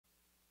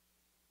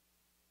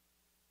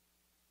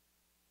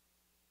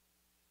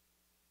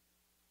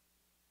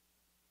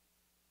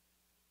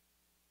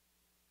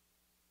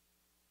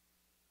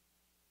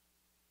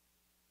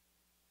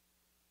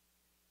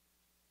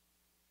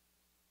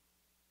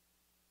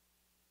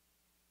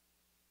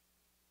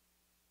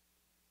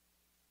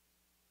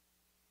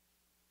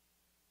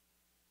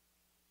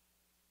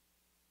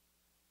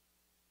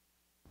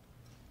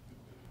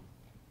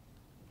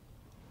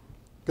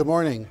Good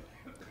morning.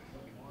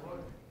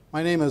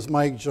 My name is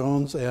Mike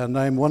Jones, and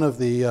I'm one of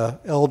the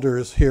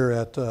elders here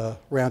at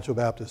Rancho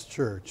Baptist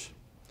Church.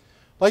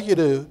 I'd like you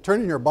to turn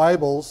in your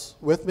Bibles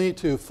with me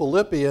to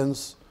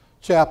Philippians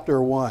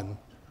chapter 1.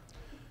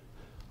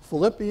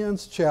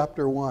 Philippians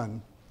chapter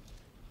 1.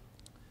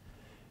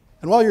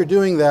 And while you're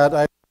doing that,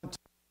 I want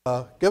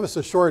to give us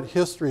a short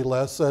history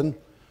lesson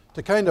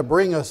to kind of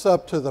bring us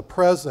up to the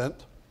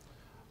present,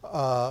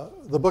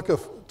 the book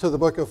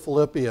of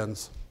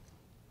Philippians.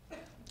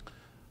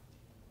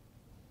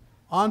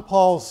 On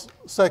Paul's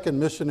second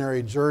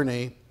missionary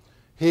journey,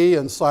 he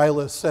and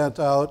Silas sent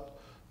out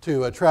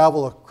to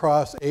travel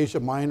across Asia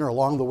Minor.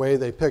 Along the way,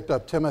 they picked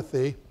up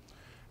Timothy,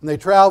 and they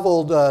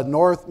traveled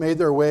north, made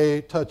their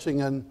way, touching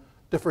in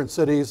different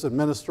cities and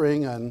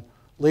ministering and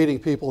leading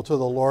people to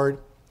the Lord.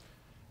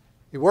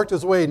 He worked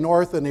his way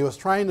north, and he was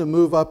trying to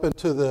move up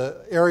into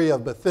the area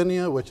of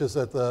Bithynia, which is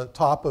at the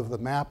top of the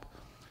map.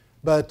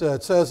 But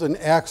it says in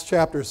Acts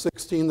chapter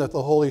 16 that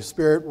the Holy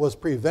Spirit was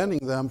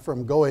preventing them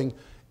from going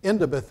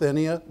into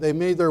Bithynia. They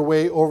made their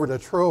way over to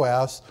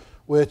Troas,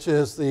 which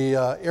is the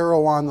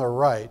arrow on the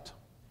right.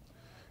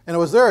 And it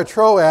was there at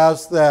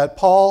Troas that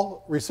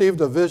Paul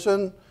received a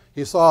vision.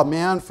 He saw a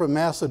man from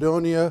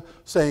Macedonia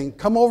saying,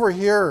 "Come over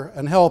here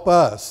and help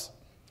us."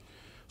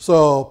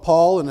 So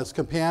Paul and his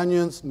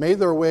companions made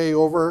their way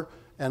over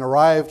and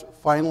arrived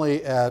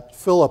finally at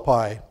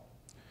Philippi.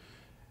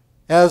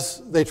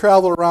 As they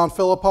traveled around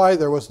Philippi,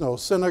 there was no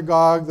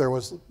synagogue, there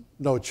was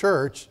no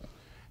church.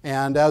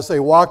 And as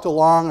they walked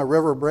along a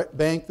river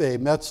bank, they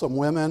met some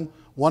women,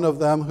 one of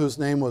them whose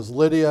name was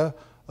Lydia,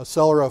 a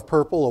seller of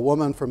purple, a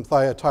woman from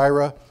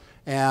Thyatira.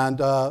 And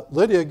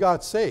Lydia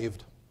got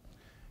saved.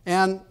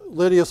 And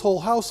Lydia's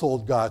whole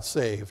household got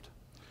saved.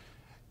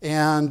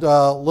 And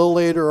a little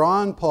later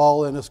on,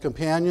 Paul and his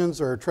companions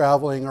are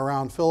traveling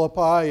around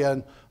Philippi,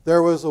 and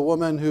there was a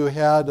woman who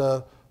had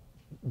a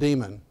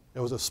demon. It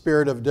was a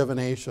spirit of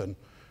divination.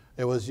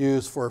 It was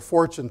used for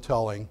fortune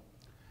telling.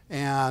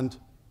 And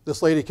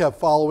this lady kept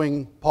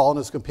following Paul and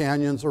his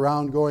companions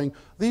around going,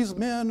 "These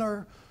men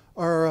I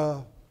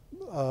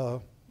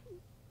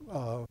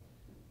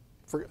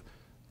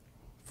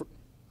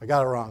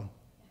got it wrong,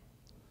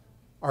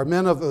 are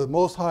men of the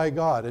Most High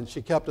God." And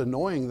she kept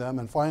annoying them,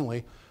 and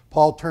finally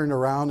Paul turned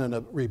around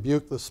and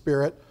rebuked the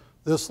spirit.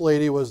 This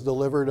lady was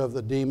delivered of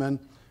the demon,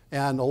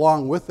 and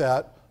along with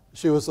that,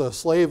 she was a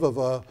slave of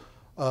a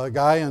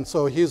guy, and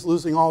so he's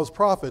losing all his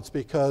profits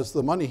because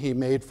the money he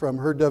made from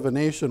her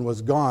divination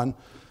was gone.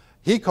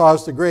 He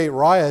caused a great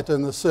riot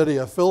in the city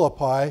of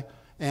Philippi,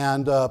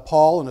 and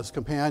Paul and his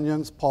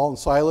companions, Paul and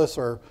Silas,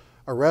 are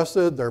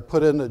arrested. They're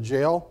put into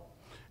jail,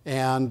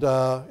 and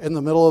in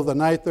the middle of the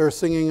night, they're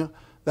singing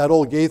that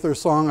old Gaither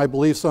song, "I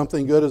Believe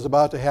Something Good Is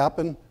About to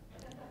Happen."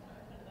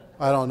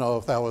 I don't know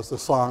if that was the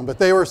song, but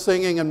they were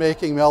singing and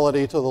making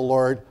melody to the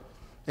Lord,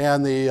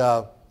 and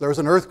there was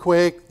an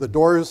earthquake.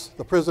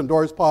 The prison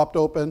doors popped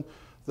open,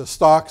 the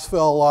stocks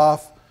fell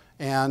off,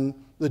 and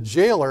the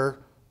jailer,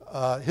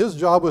 his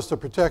job was to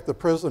protect the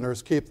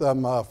prisoners, keep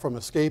them from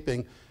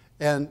escaping.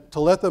 And to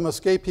let them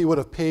escape, he would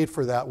have paid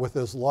for that with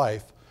his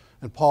life.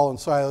 And Paul and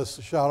Silas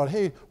shouted,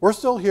 "Hey, we're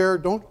still here.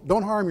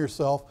 Don't harm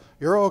yourself.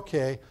 You're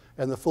okay."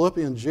 And the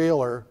Philippian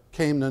jailer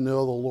came to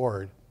know the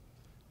Lord.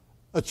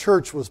 A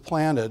church was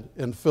planted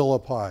in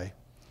Philippi.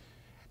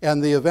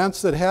 And the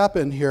events that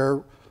happened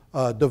here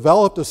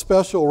developed a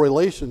special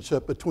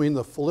relationship between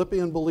the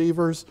Philippian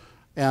believers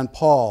and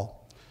Paul.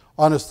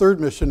 On his third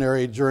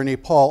missionary journey,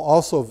 Paul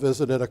also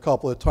visited a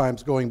couple of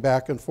times, going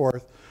back and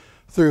forth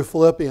through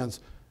Philippians.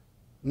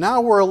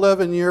 Now we're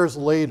 11 years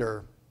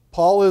later.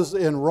 Paul is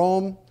in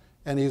Rome,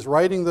 and he's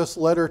writing this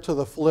letter to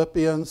the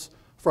Philippians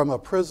from a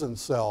prison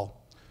cell.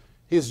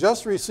 He's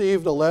just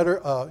received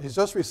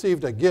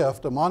a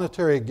gift, a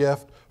monetary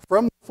gift,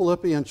 from the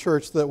Philippian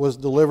church that was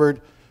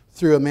delivered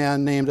through a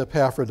man named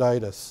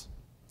Epaphroditus.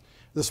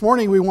 This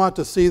morning we want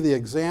to see the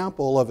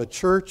example of a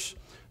church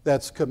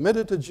that's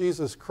committed to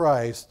Jesus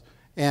Christ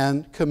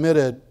and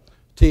committed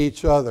to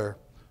each other.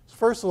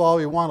 First of all,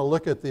 we want to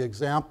look at the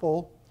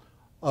example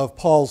of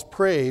Paul's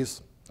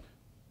praise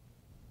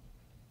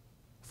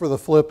for the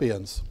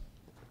Philippians.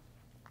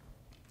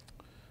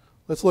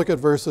 Let's look at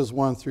verses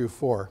 1 through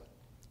 4.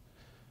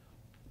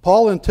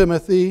 Paul and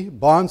Timothy,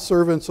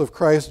 bondservants of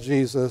Christ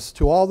Jesus,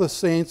 to all the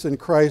saints in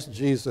Christ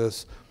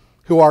Jesus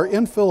who are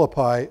in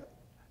Philippi,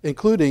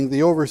 including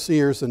the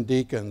overseers and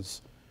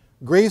deacons.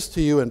 Grace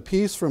to you and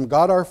peace from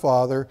God our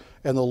Father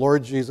and the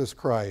Lord Jesus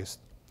Christ.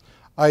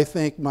 I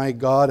thank my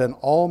God in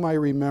all my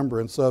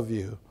remembrance of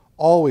you,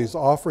 always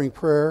offering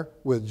prayer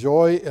with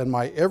joy in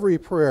my every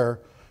prayer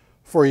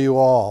for you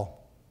all.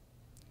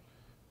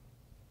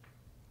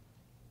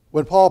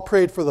 When Paul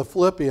prayed for the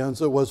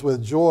Philippians, it was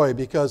with joy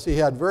because he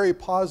had very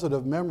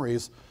positive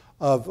memories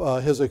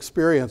of his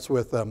experience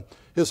with them.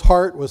 His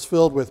heart was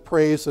filled with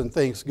praise and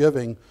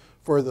thanksgiving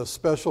for the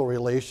special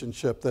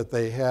relationship that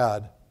they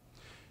had.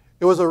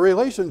 It was a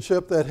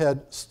relationship that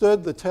had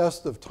stood the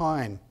test of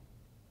time.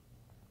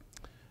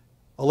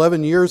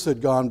 11 years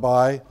had gone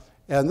by,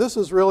 and this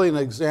is really an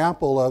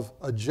example of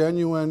a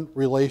genuine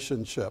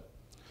relationship.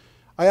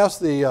 I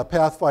asked the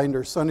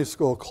Pathfinder Sunday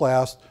School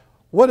class,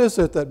 what is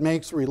it that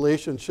makes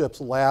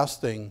relationships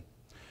lasting?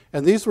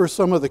 And these were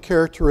some of the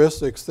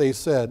characteristics they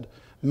said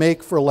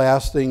make for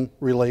lasting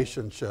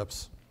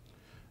relationships.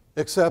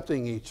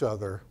 Accepting each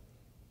other.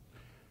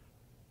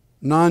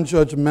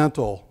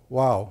 Non-judgmental.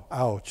 Wow,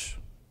 ouch.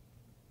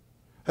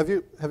 Have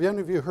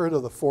any of you heard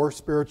of the 4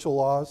 spiritual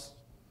laws?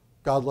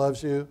 God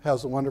loves you,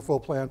 has a wonderful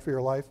plan for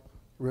your life.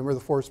 Remember the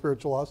 4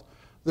 spiritual laws?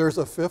 There's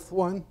a 5th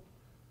one.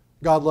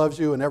 God loves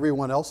you and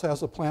everyone else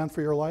has a plan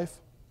for your life.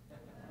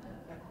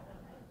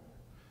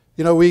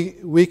 You know,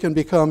 we can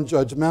become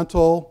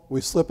judgmental.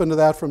 We slip into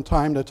that from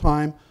time to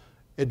time.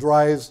 It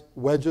drives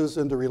wedges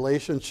into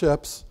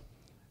relationships.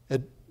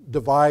 It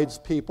divides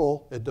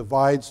people. It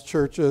divides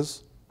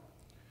churches.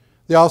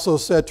 They also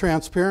said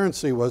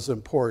transparency was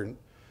important.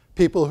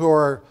 People who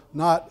are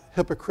not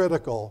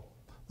hypocritical,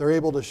 they're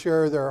able to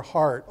share their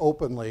heart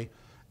openly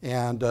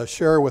and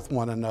share with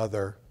one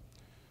another.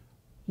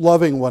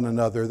 Loving one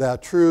another,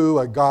 that true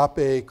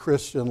agape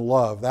Christian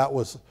love, that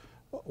was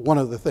one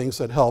of the things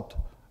that helped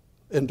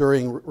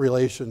enduring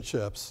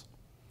relationships.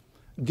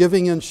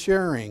 Giving and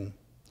sharing,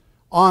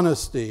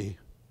 honesty,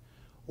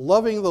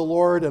 loving the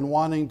Lord and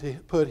wanting to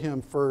put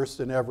Him first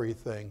in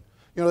everything.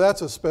 You know,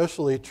 that's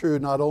especially true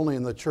not only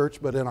in the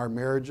church but in our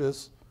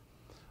marriages.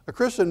 A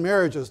Christian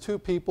marriage is 2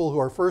 people who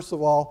are first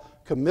of all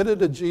committed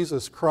to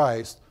Jesus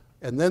Christ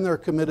and then they're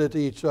committed to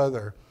each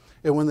other.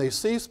 And when they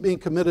cease being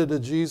committed to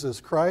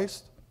Jesus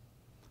Christ,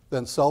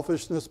 then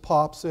selfishness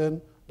pops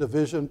in,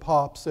 division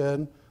pops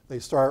in, they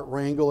start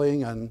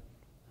wrangling and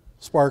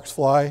sparks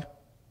fly.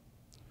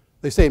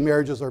 They say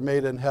marriages are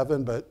made in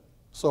heaven, but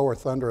so are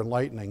thunder and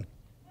lightning.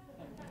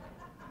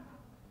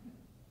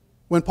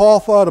 When Paul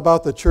thought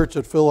about the church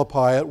at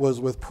Philippi, it was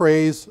with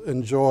praise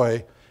and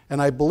joy.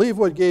 And I believe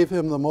what gave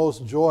him the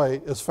most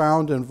joy is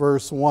found in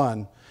verse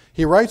 1.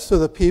 He writes to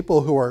the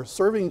people who are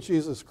serving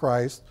Jesus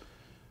Christ,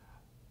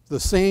 the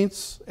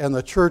saints and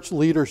the church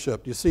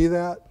leadership. Do you see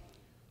that?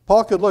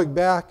 Paul could look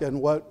back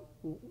and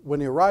when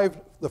he arrived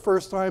the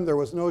first time, there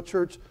was no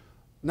church.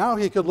 Now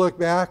he could look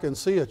back and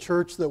see a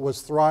church that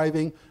was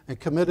thriving and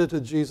committed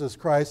to Jesus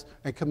Christ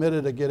and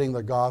committed to getting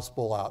the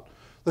gospel out.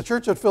 The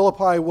church at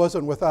Philippi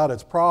wasn't without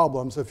its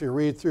problems. If you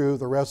read through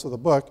the rest of the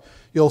book,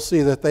 you'll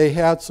see that they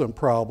had some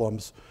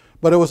problems.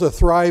 But it was a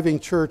thriving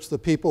church. The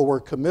people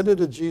were committed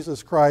to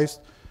Jesus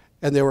Christ,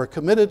 and they were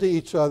committed to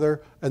each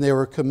other, and they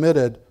were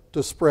committed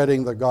to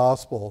spreading the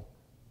gospel.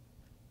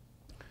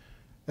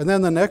 And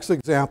then the next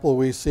example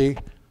we see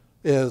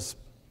is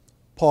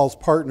Paul's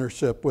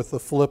partnership with the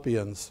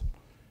Philippians.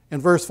 In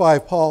verse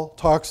 5, Paul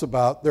talks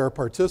about their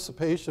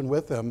participation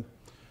with him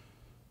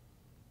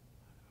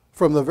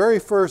from the very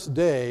first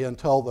day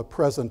until the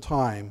present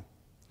time.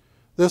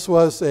 This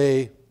was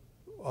a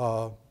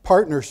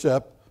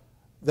partnership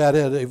that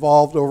had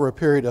evolved over a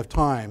period of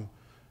time.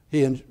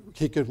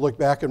 He could look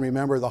back and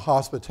remember the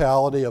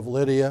hospitality of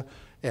Lydia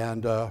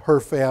and her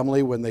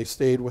family when they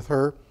stayed with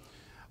her.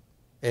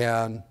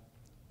 And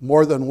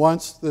more than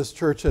once, this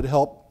church had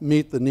helped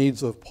meet the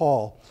needs of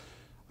Paul.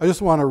 I just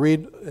want to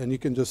read, and you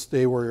can just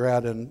stay where you're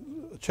at in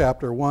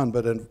chapter 1,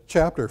 but in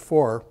chapter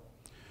 4,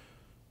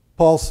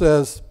 Paul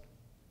says,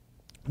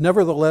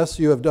 "Nevertheless,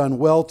 you have done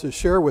well to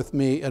share with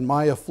me in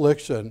my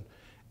affliction,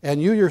 and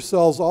you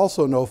yourselves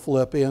also know,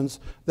 Philippians,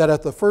 that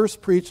at the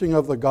first preaching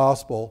of the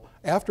gospel,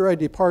 after I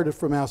departed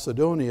from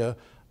Macedonia,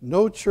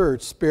 no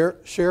church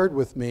shared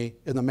with me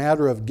in the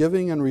matter of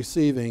giving and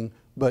receiving,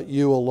 but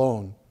you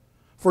alone.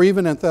 For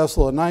even in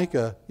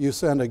Thessalonica, you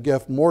sent a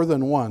gift more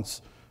than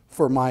once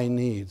for my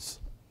needs."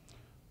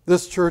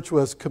 This church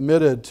was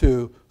committed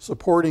to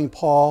supporting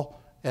Paul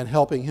and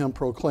helping him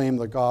proclaim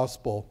the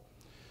gospel.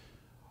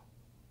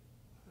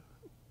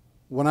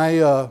 When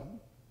I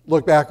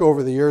look back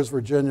over the years,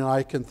 Virginia,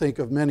 I can think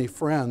of many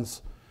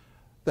friends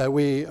that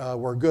we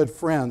were good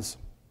friends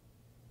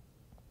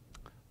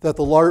that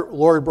the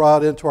Lord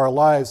brought into our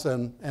lives,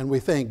 and we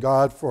thank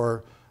God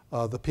for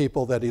the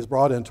people that He's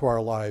brought into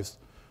our lives.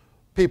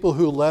 People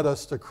who led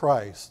us to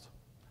Christ.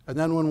 And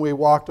then when we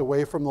walked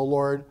away from the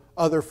Lord,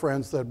 other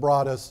friends that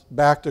brought us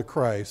back to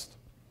Christ.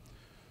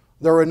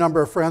 There were a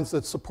number of friends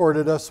that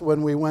supported us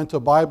when we went to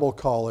Bible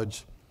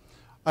college.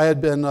 We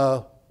had been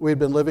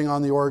living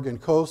on the Oregon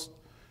coast,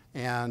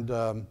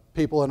 and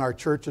people in our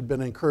church had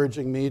been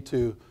encouraging me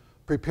to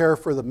prepare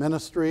for the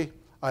ministry.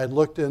 I had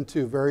looked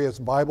into various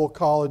Bible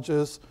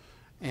colleges,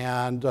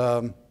 and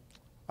I'm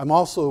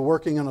also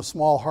working in a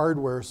small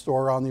hardware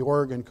store on the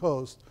Oregon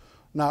coast,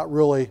 not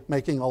really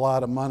making a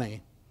lot of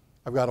money.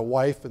 I've got a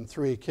wife and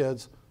 3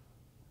 kids,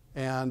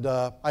 and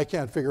I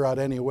can't figure out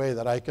any way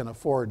that I can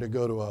afford to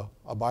go to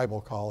a Bible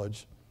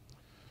college.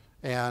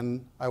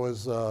 And I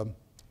was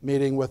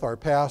meeting with our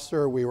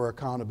pastor. We were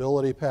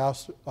accountability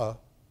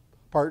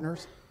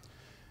partners.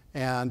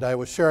 And I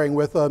was sharing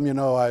with them, you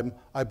know,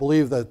 I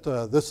believe that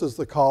this is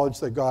the college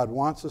that God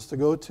wants us to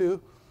go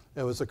to.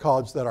 It was a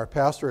college that our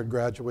pastor had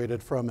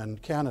graduated from in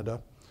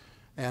Canada.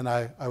 And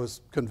I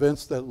was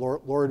convinced that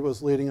Lord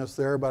was leading us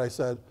there, but I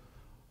said,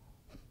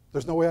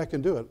 there's no way I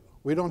can do it.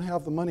 We don't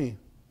have the money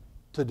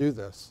to do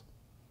this.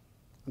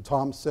 And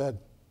Tom said,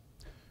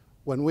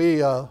 When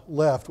we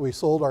left, we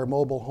sold our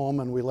mobile home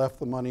and we left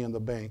the money in the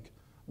bank.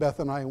 Beth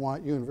and I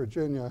want you in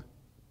Virginia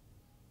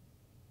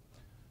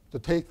to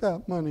take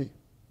that money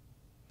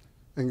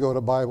and go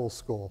to Bible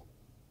school.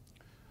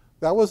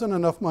 That wasn't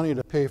enough money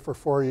to pay for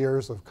 4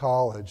 years of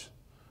college,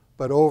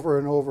 but over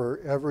and over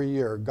every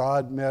year,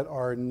 God met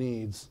our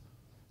needs.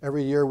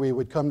 Every year we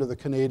would come to the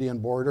Canadian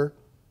border.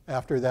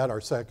 After that,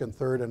 our second,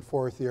 third, and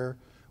fourth year,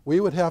 we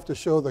would have to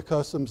show the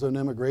customs and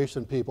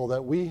immigration people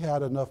that we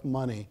had enough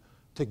money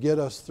to get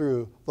us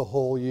through the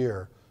whole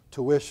year.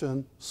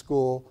 Tuition,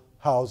 school,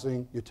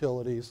 housing,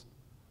 utilities.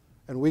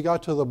 And we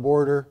got to the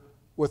border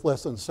with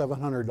less than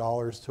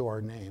 $700 to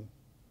our name.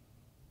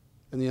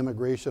 And the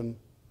immigration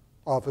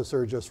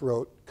officer just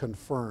wrote,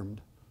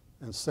 confirmed,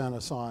 and sent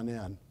us on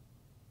in.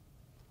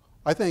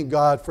 I thank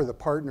God for the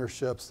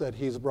partnerships that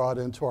He's brought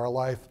into our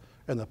life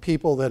and the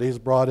people that He's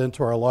brought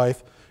into our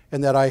life,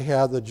 and that I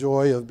had the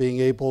joy of being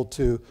able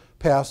to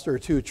pastor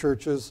 2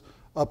 churches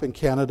up in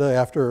Canada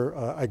after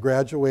I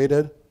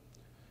graduated.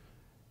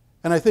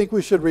 And I think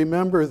we should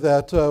remember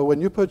that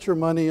when you put your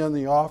money on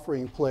the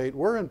offering plate,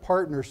 we're in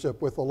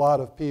partnership with a lot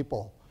of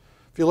people.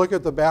 If you look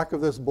at the back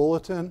of this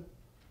bulletin,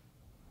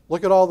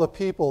 look at all the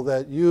people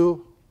that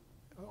you,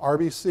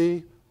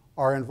 RBC,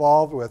 are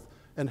involved with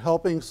in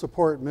helping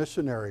support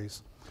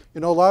missionaries.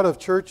 You know, a lot of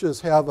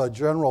churches have a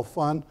general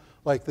fund,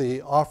 like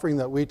the offering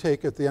that we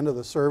take at the end of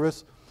the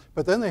service,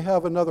 but then they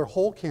have another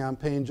whole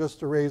campaign just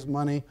to raise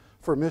money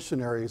for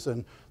missionaries,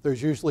 and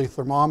there's usually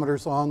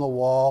thermometers on the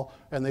wall,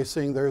 and they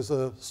sing There's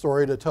a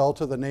Story to Tell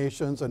to the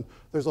Nations, and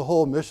there's a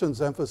whole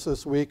missions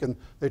emphasis week, and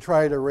they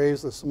try to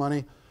raise this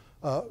money.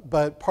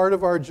 But part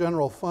of our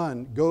general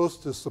fund goes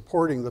to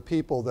supporting the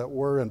people that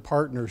we're in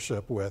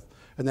partnership with,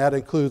 and that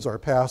includes our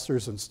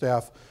pastors and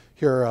staff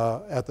here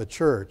at the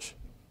church.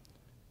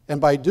 And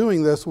by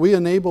doing this, we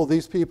enable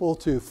these people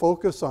to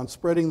focus on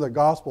spreading the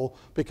gospel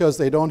because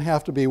they don't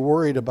have to be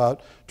worried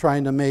about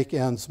trying to make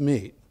ends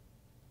meet.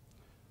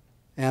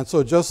 And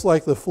so just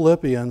like the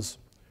Philippians,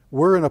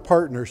 we're in a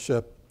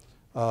partnership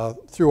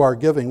through our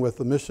giving with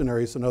the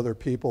missionaries and other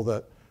people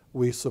that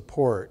we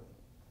support.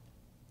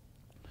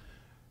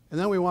 And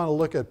then we want to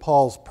look at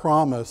Paul's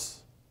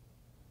promise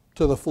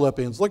to the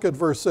Philippians. Look at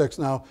verse 6.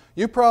 Now,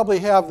 you probably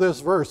have this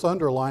verse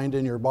underlined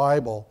in your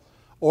Bible,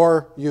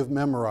 or you've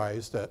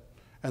memorized it.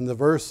 And the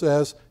verse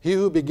says, He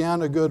who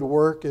began a good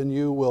work in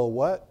you will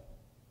what?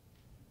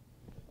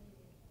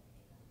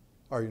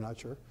 Are you not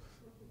sure?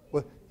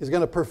 Well, He's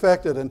going to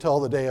perfect it until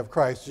the day of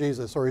Christ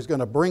Jesus, or He's going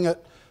to bring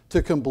it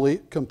to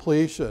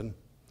completion.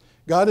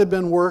 God had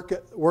been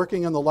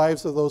working in the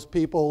lives of those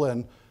people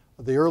in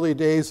the early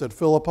days at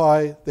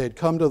Philippi. They'd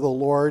come to the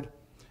Lord,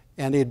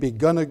 and He'd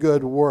begun a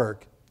good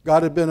work.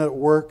 God had been at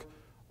work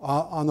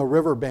on the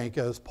riverbank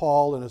as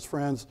Paul and his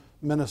friends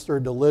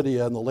ministered to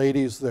Lydia and the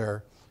ladies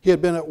there. He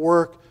had been at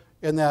work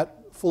in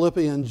that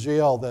Philippian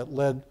jail that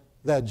led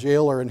that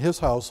jailer and his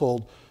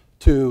household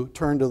to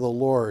turn to the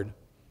Lord.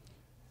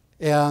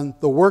 And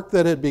the work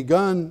that had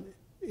begun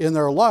in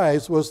their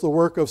lives was the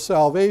work of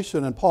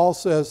salvation. And Paul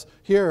says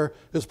here,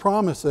 his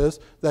promise is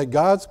that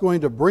God's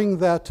going to bring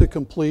that to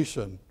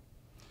completion.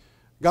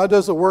 God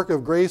does a work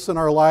of grace in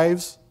our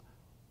lives,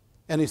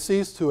 and He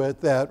sees to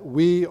it that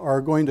we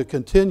are going to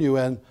continue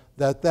and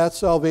that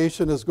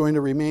salvation is going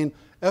to remain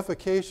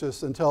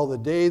efficacious until the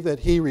day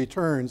that He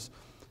returns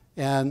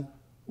and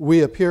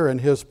we appear in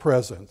His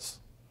presence.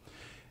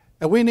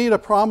 And we need a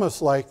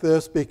promise like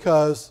this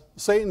because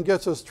Satan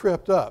gets us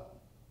tripped up,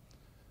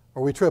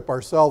 or we trip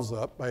ourselves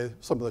up by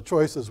some of the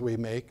choices we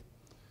make,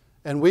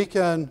 and we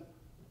can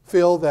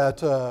feel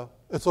that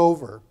it's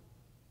over,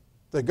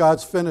 that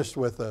God's finished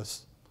with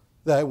us,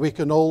 that we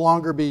can no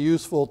longer be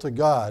useful to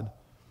God.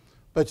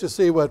 But you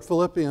see, what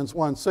Philippians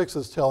 1:6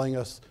 is telling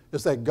us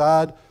is that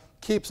God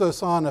keeps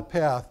us on a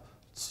path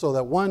so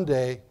that one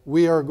day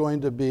we are going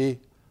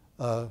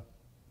to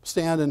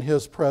stand in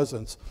His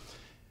presence.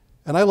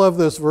 And I love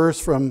this verse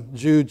from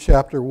Jude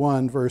chapter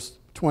 1, verse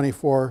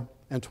 24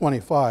 and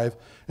 25.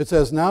 It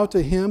says, Now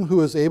to Him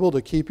who is able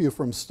to keep you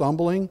from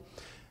stumbling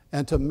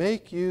and to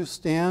make you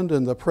stand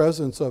in the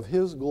presence of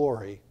His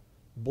glory,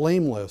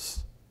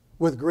 blameless,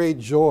 with great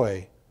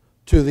joy,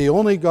 to the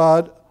only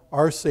God,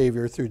 our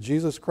Savior, through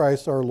Jesus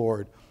Christ our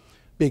Lord,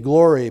 be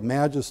glory,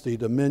 majesty,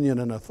 dominion,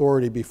 and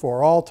authority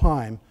before all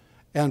time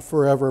and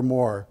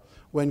forevermore.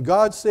 When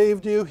God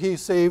saved you, He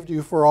saved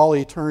you for all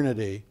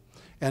eternity.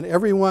 And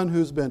everyone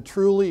who's been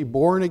truly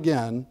born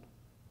again,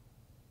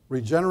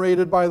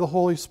 regenerated by the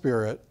Holy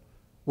Spirit,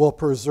 will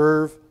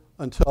persevere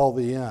until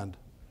the end.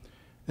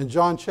 In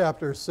John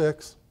chapter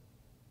 6,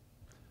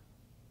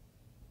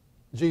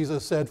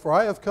 Jesus said, For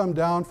I have come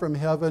down from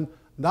heaven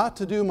not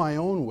to do my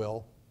own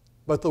will,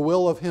 but the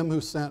will of Him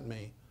who sent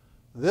me.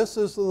 This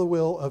is the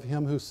will of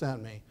Him who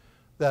sent me,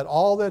 that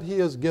all that He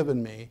has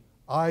given me,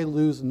 I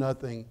lose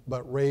nothing,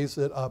 but raise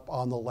it up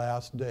on the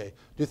last day.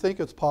 Do you think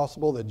it's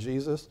possible that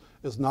Jesus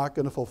is not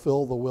going to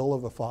fulfill the will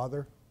of the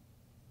Father?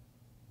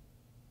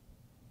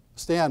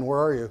 Stan, where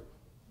are you?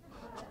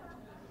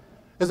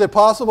 Is it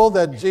possible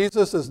that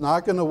Jesus is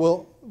not going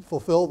to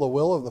fulfill the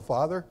will of the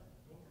Father?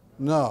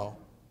 No.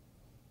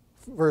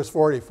 Verse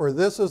 40, for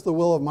this is the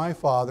will of my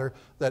Father,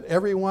 that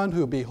everyone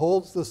who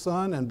beholds the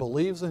Son and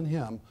believes in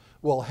him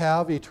will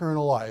have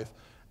eternal life,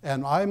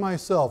 and I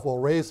myself will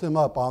raise him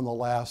up on the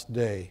last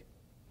day.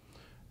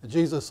 And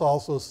Jesus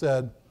also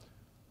said,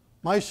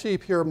 my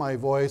sheep hear my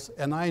voice,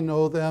 and I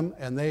know them,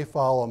 and they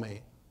follow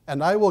me.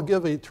 And I will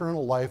give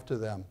eternal life to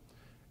them.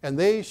 And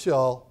they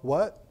shall,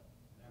 what?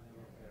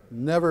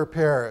 Never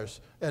perish.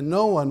 And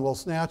no one will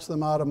snatch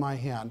them out of my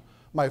hand.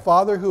 My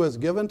Father who has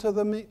given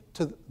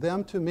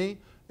them to me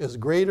is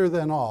greater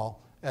than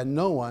all, and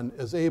no one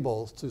is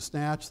able to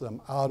snatch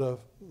them out of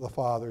the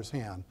Father's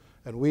hand.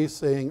 And we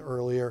sang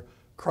earlier,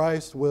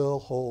 Christ will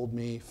hold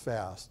me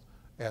fast.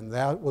 And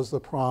that was the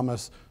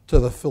promise to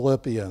the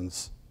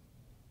Philippians.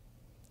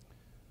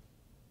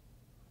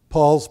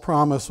 Paul's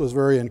promise was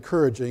very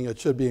encouraging. It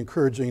should be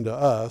encouraging to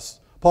us.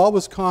 Paul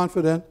was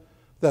confident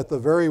that the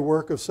very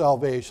work of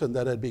salvation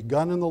that had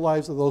begun in the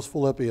lives of those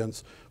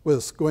Philippians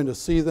was going to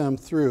see them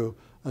through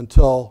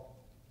until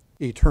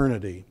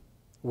eternity,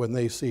 when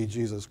they see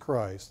Jesus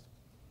Christ.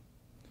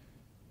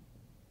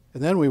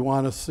 And then we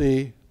want to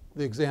see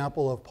the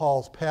example of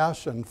Paul's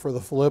passion for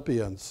the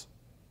Philippians.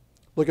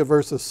 Look at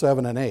verses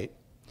 7 and 8.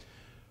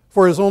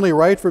 For it is only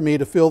right for me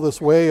to feel this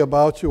way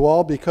about you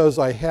all because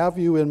I have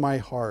you in my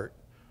heart,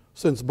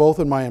 since both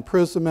in my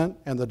imprisonment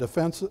and the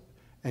defense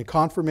and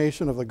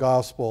confirmation of the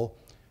gospel,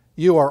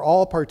 you are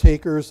all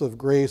partakers of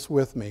grace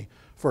with me.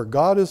 For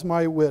God is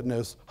my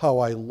witness how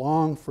I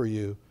long for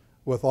you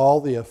with all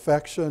the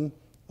affection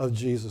of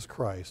Jesus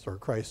Christ, or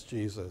Christ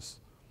Jesus.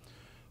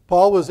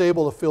 Paul was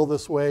able to feel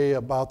this way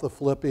about the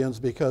Philippians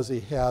because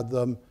he had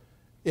them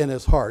in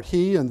his heart.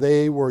 He and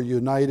they were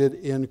united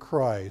in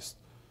Christ.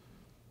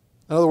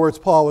 In other words,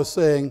 Paul was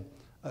saying,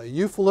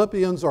 you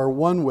Philippians are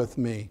one with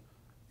me.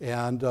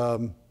 And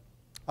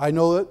I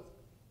know it.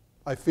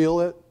 I feel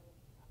it.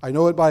 I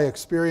know it by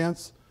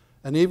experience.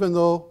 And even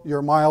though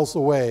you're miles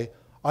away,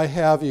 I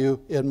have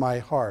you in my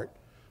heart.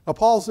 Now,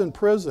 Paul's in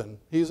prison.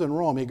 He's in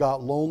Rome. He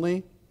got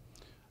lonely.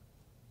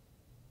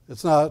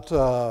 It's not,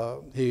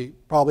 he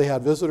probably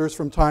had visitors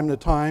from time to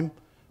time,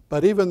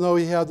 but even though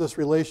he had this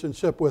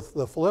relationship with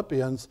the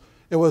Philippians,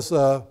 it was,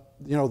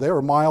 they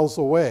were miles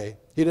away.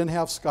 He didn't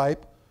have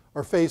Skype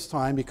or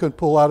FaceTime. He couldn't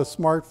pull out a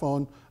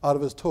smartphone out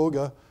of his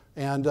toga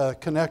and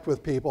connect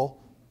with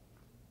people.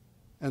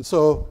 And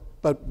so,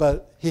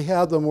 but he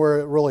had them where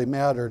it really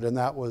mattered, and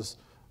that was,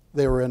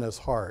 they were in his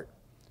heart.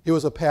 He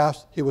was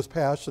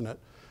passionate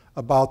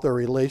about their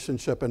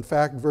relationship. In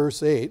fact,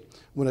 verse 8,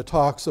 when it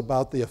talks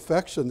about the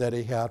affection that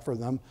he had for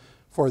them,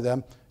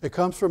 it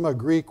comes from a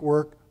Greek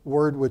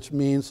word which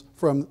means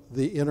from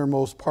the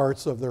innermost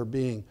parts of their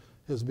being,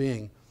 his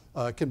being.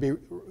 It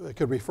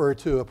could refer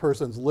to a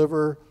person's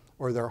liver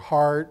or their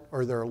heart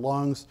or their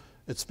lungs.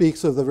 It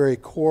speaks of the very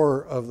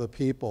core of the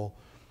people.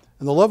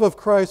 And the love of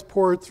Christ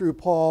poured through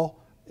Paul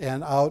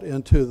and out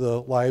into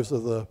the lives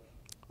of the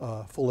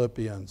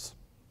Philippians.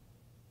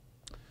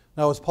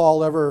 Now, was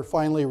Paul ever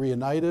finally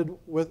reunited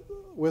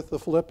with the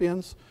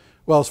Philippians?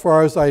 Well, as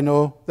far as I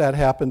know, that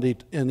happened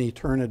in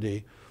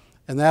eternity.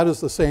 And that is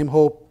the same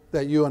hope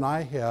that you and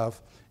I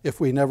have if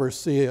we never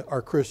see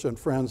our Christian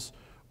friends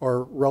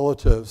or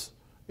relatives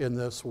in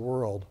this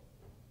world.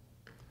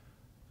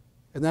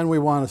 And then we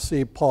want to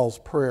see Paul's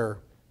prayer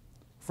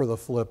for the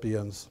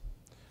Philippians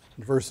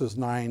in verses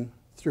 9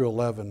 through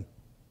 11.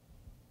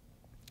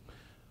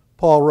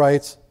 Paul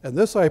writes, and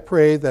this I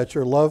pray that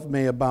your love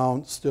may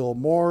abound still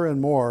more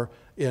and more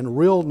in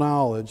real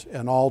knowledge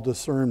and all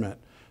discernment,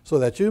 so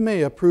that you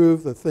may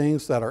approve the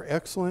things that are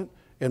excellent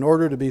in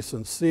order to be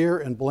sincere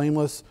and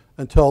blameless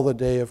until the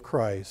day of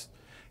Christ,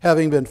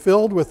 having been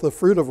filled with the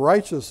fruit of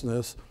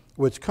righteousness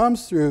which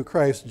comes through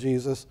Christ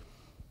Jesus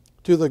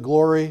to the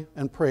glory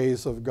and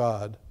praise of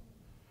God.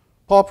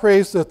 Paul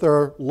prays that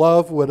their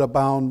love would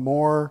abound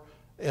more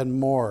and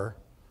more.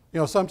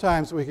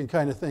 Sometimes we can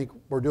kind of think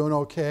we're doing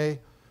okay,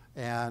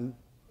 and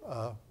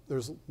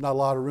there's not a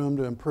lot of room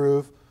to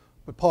improve.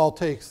 But Paul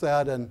takes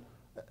that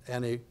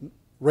and he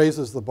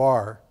raises the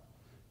bar.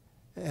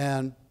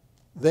 And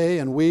they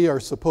and we are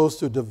supposed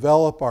to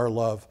develop our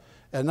love.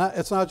 And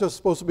it's not just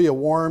supposed to be a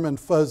warm and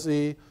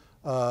fuzzy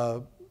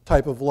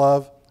type of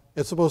love.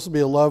 It's supposed to be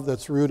a love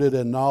that's rooted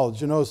in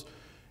knowledge.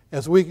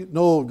 As we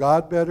know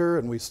God better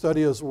and we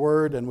study His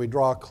Word and we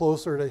draw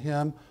closer to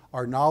Him,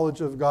 our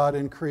knowledge of God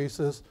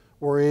increases.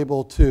 We're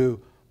able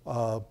to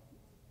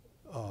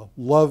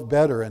love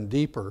better and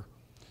deeper.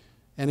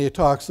 And he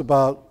talks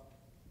about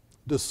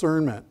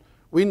discernment.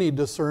 We need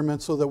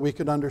discernment so that we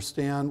can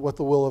understand what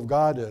the will of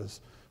God is,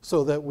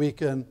 so that we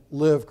can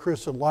live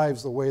Christian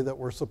lives the way that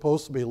we're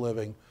supposed to be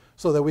living,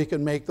 so that we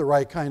can make the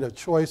right kind of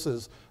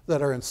choices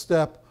that are in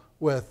step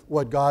with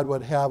what God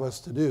would have us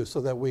to do, so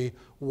that we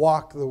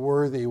walk the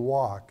worthy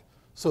walk,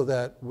 so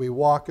that we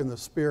walk in the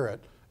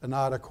Spirit and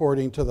not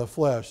according to the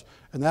flesh.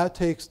 And that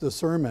takes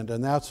discernment,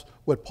 and that's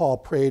what Paul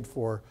prayed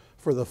for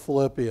the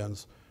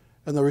Philippians.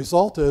 And the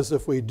result is,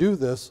 if we do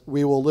this,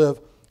 we will live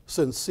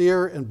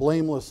sincere and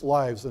blameless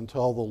lives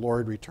until the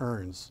Lord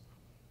returns.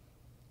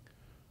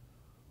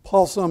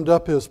 Paul summed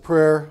up his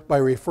prayer by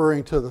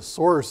referring to the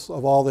source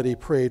of all that he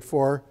prayed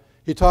for.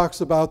 He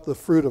talks about the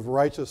fruit of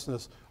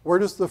righteousness. Where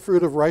does the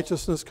fruit of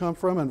righteousness come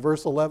from in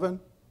verse 11?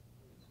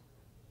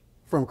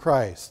 From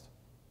Christ.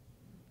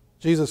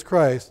 Jesus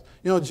Christ.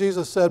 You know,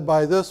 Jesus said,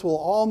 by this will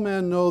all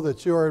men know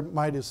that you are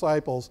my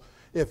disciples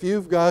if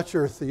you've got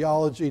your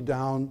theology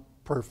down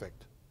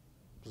perfect.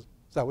 Is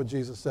that what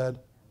Jesus said?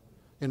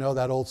 You know,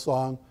 that old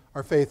song,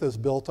 our faith is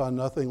built on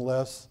nothing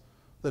less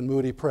than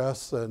Moody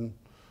Press and,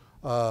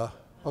 I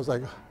was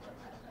like,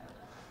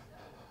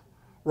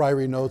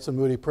 Ryrie Notes and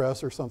Moody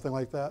Press or something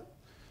like that.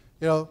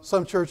 You know,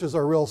 some churches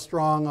are real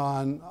strong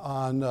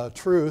on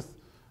truth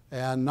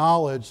and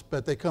knowledge,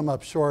 but they come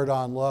up short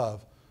on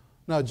love.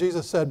 No,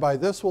 Jesus said, by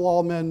this will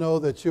all men know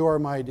that you are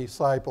my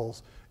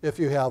disciples, if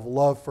you have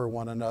love for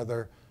one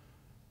another.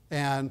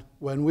 And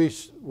when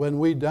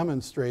we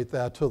demonstrate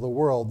that to the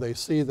world, they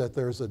see that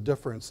there's a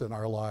difference in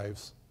our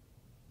lives.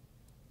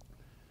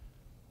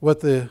 What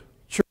the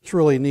church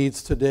really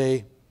needs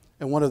today,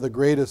 and one of the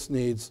greatest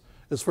needs,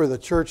 is for the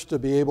church to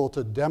be able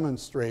to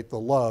demonstrate the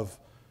love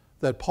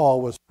that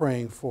Paul was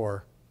praying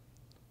for.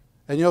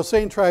 And you know,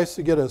 Satan tries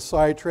to get us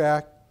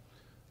sidetracked.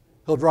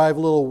 He'll drive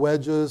little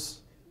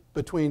wedges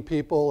between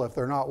people if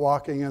they're not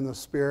walking in the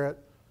Spirit.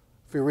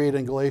 If you read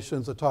in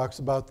Galatians, it talks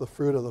about the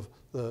fruit of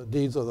the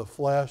deeds of the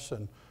flesh,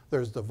 and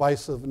there's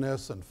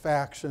divisiveness and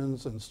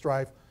factions and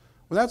strife.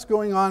 When that's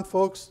going on,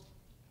 folks,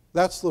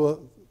 that's the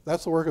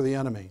work of the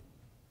enemy.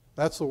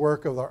 That's the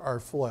work of our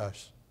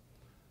flesh.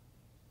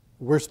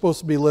 We're supposed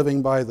to be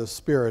living by the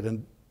Spirit,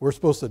 and we're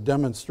supposed to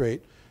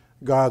demonstrate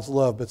God's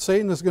love. But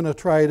Satan is going to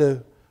try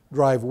to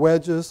drive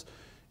wedges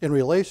in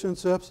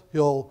relationships.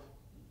 He'll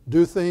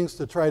do things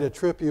to try to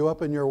trip you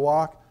up in your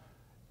walk.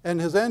 And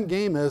his end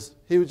game is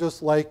he would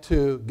just like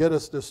to get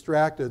us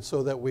distracted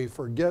so that we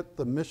forget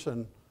the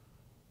mission,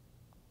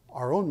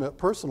 our own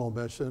personal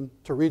mission,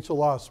 to reach a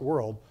lost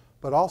world,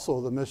 but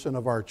also the mission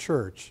of our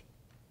church.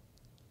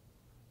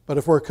 But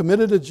if we're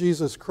committed to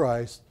Jesus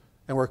Christ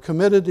and we're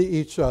committed to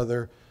each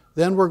other,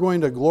 then we're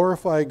going to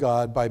glorify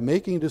God by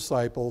making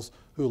disciples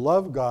who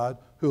love God,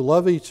 who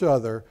love each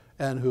other,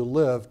 and who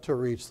live to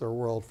reach the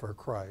world for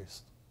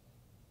Christ.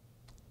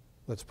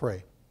 Let's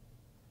pray.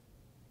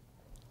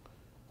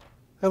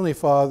 Heavenly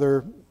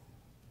Father,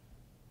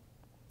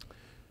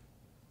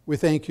 we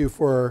thank you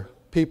for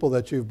people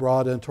that you've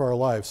brought into our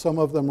lives. Some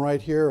of them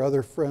right here,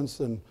 other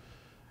friends and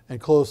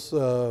close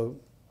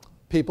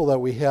people that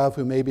we have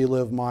who maybe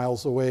live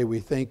miles away. We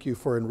thank you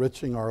for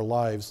enriching our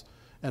lives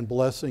and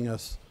blessing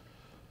us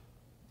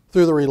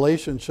through the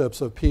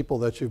relationships of people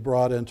that you've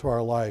brought into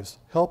our lives.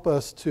 Help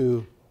us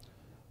to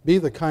be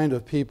the kind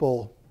of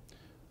people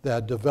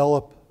that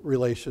develop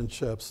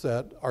relationships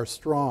that are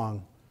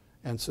strong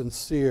and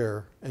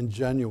sincere and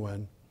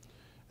genuine.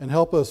 And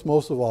help us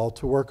most of all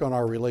to work on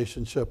our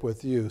relationship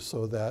with you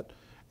so that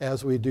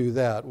as we do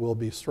that, we'll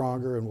be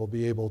stronger and we'll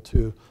be able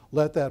to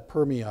let that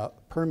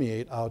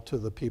permeate out to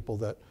the people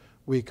that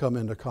we come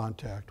into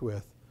contact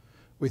with.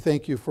 We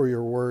thank you for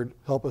your word.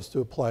 Help us to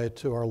apply it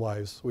to our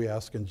lives. We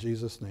ask in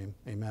Jesus' name,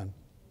 amen.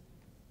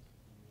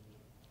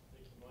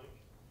 Thank you,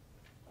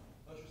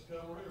 Mike. Ushers,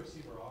 come. We're going to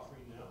receive our offering.